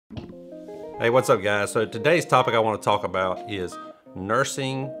Hey, what's up guys? So today's topic I want to talk about is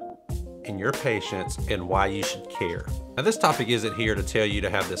nursing and your patients and why you should care. Now this topic isn't here to tell you to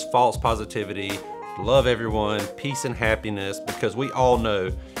have this false positivity, love everyone, peace and happiness, because we all know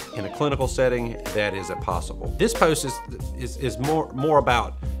in a clinical setting that isn't possible. This post is more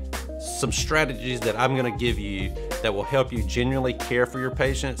about some strategies that I'm going to give you that will help you genuinely care for your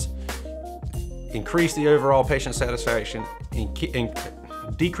patients, increase the overall patient satisfaction, and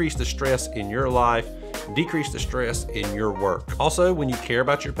decrease the stress in your life, decrease the stress in your work. Also, when you care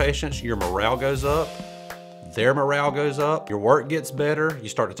about your patients, your morale goes up, their morale goes up, your work gets better, you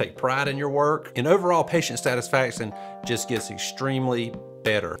start to take pride in your work, and overall patient satisfaction just gets extremely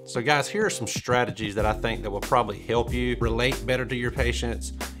better. So guys, here are some strategies that I think that will probably help you relate better to your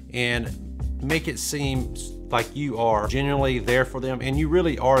patients and make it seem like you are genuinely there for them, and you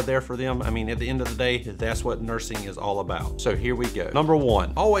really are there for them. I mean, at the end of the day, that's what nursing is all about. So here we go. Number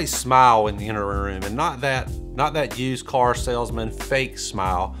one, always smile in the interim, and not that used car salesman fake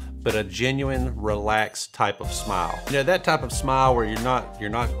smile, but a genuine, relaxed type of smile. You know, that type of smile where you're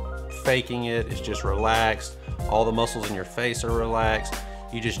not faking it, it's just relaxed. All the muscles in your face are relaxed.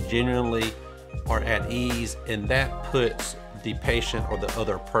 You just genuinely are at ease, and that puts the patient or the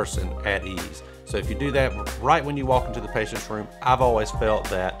other person at ease. So if you do that right when you walk into the patient's room, I've always felt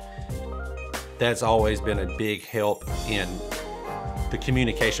that that's always been a big help in the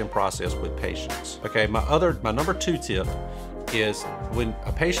communication process with patients. Okay, my number two tip is when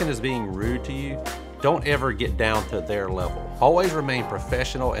a patient is being rude to you, don't ever get down to their level. Always remain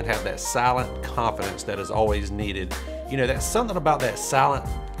professional and have that silent confidence that is always needed. You know, that's something about that silent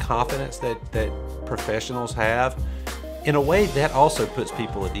confidence that professionals have. In a way, that also puts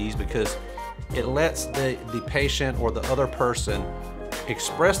people at ease because it lets the patient or the other person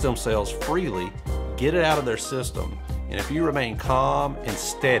express themselves freely, get it out of their system. And if you remain calm and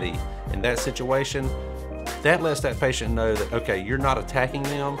steady in that situation, that lets that patient know that, okay, you're not attacking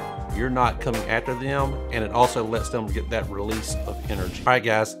them, you're not coming after them, and it also lets them get that release of energy. All right,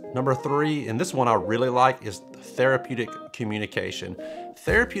 guys, number three, and this one I really like, is therapeutic communication.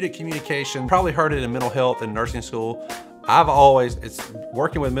 Therapeutic communication, probably heard it in mental health and nursing school. It's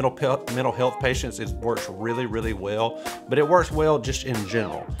working with mental health patients, it works really, really well, but it works well just in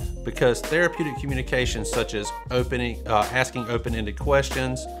general because therapeutic communication such as asking open-ended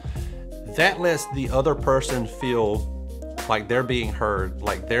questions, that lets the other person feel like they're being heard,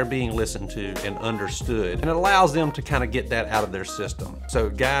 like they're being listened to and understood, and it allows them to kind of get that out of their system. So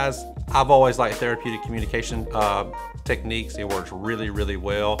guys, I've always liked therapeutic communication techniques. It works really, really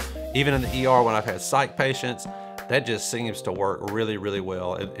well. Even in the ER when I've had psych patients, that just seems to work really, really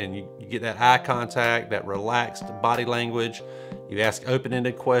well. And you get that eye contact, that relaxed body language, you ask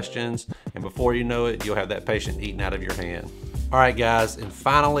open-ended questions, and before you know it, you'll have that patient eating out of your hand. All right, guys, and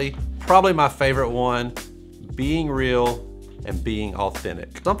finally, probably my favorite one, being real and being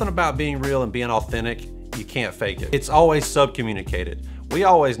authentic. Something about being real and being authentic, you can't fake it. It's always sub-communicated. We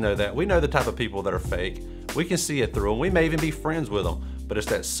always know that. We know the type of people that are fake. We can see it through them. We may even be friends with them, but it's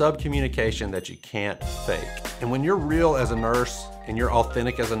that sub-communication that you can't fake. And when you're real as a nurse and you're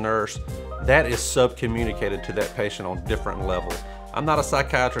authentic as a nurse, that is sub-communicated to that patient on different levels. I'm not a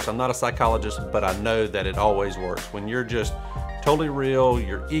psychiatrist, I'm not a psychologist, but I know that it always works. When you're just totally real,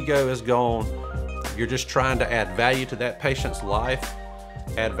 your ego is gone, you're just trying to add value to that patient's life,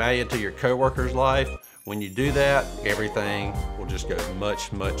 add value to your coworker's life. When you do that, everything will just go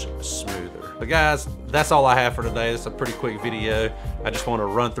much, much smoother. But guys, that's all I have for today. It's a pretty quick video. I just want to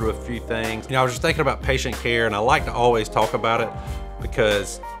run through a few things. You know, I was just thinking about patient care, and I like to always talk about it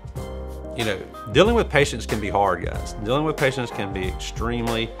because, you know, dealing with patients can be hard, guys. Dealing with patients can be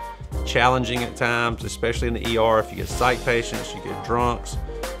extremely challenging at times, especially in the ER. If you get psych patients, you get drunks,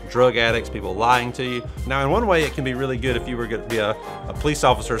 drug addicts, people lying to you. Now, in one way, it can be really good if you were going to be a police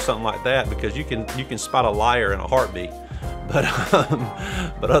officer or something like that, because you can spot a liar in a heartbeat. But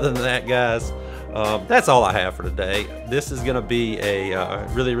other than that, guys, that's all I have for today. This is going to be a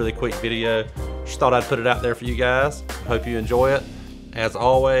really, really quick video. Just thought I'd put it out there for you guys. Hope you enjoy it. As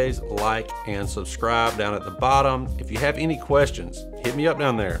always, like and subscribe down at the bottom. If you have any questions, hit me up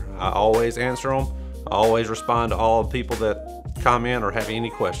down there. I always answer them. I always respond to all the people that comment or have any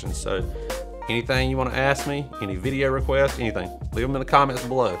questions. So anything you want to ask me, any video requests, anything, leave them in the comments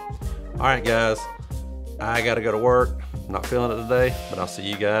below. All right, guys, I got to go to work. I'm not feeling it today, but I'll see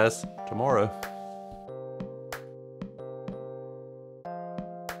you guys tomorrow.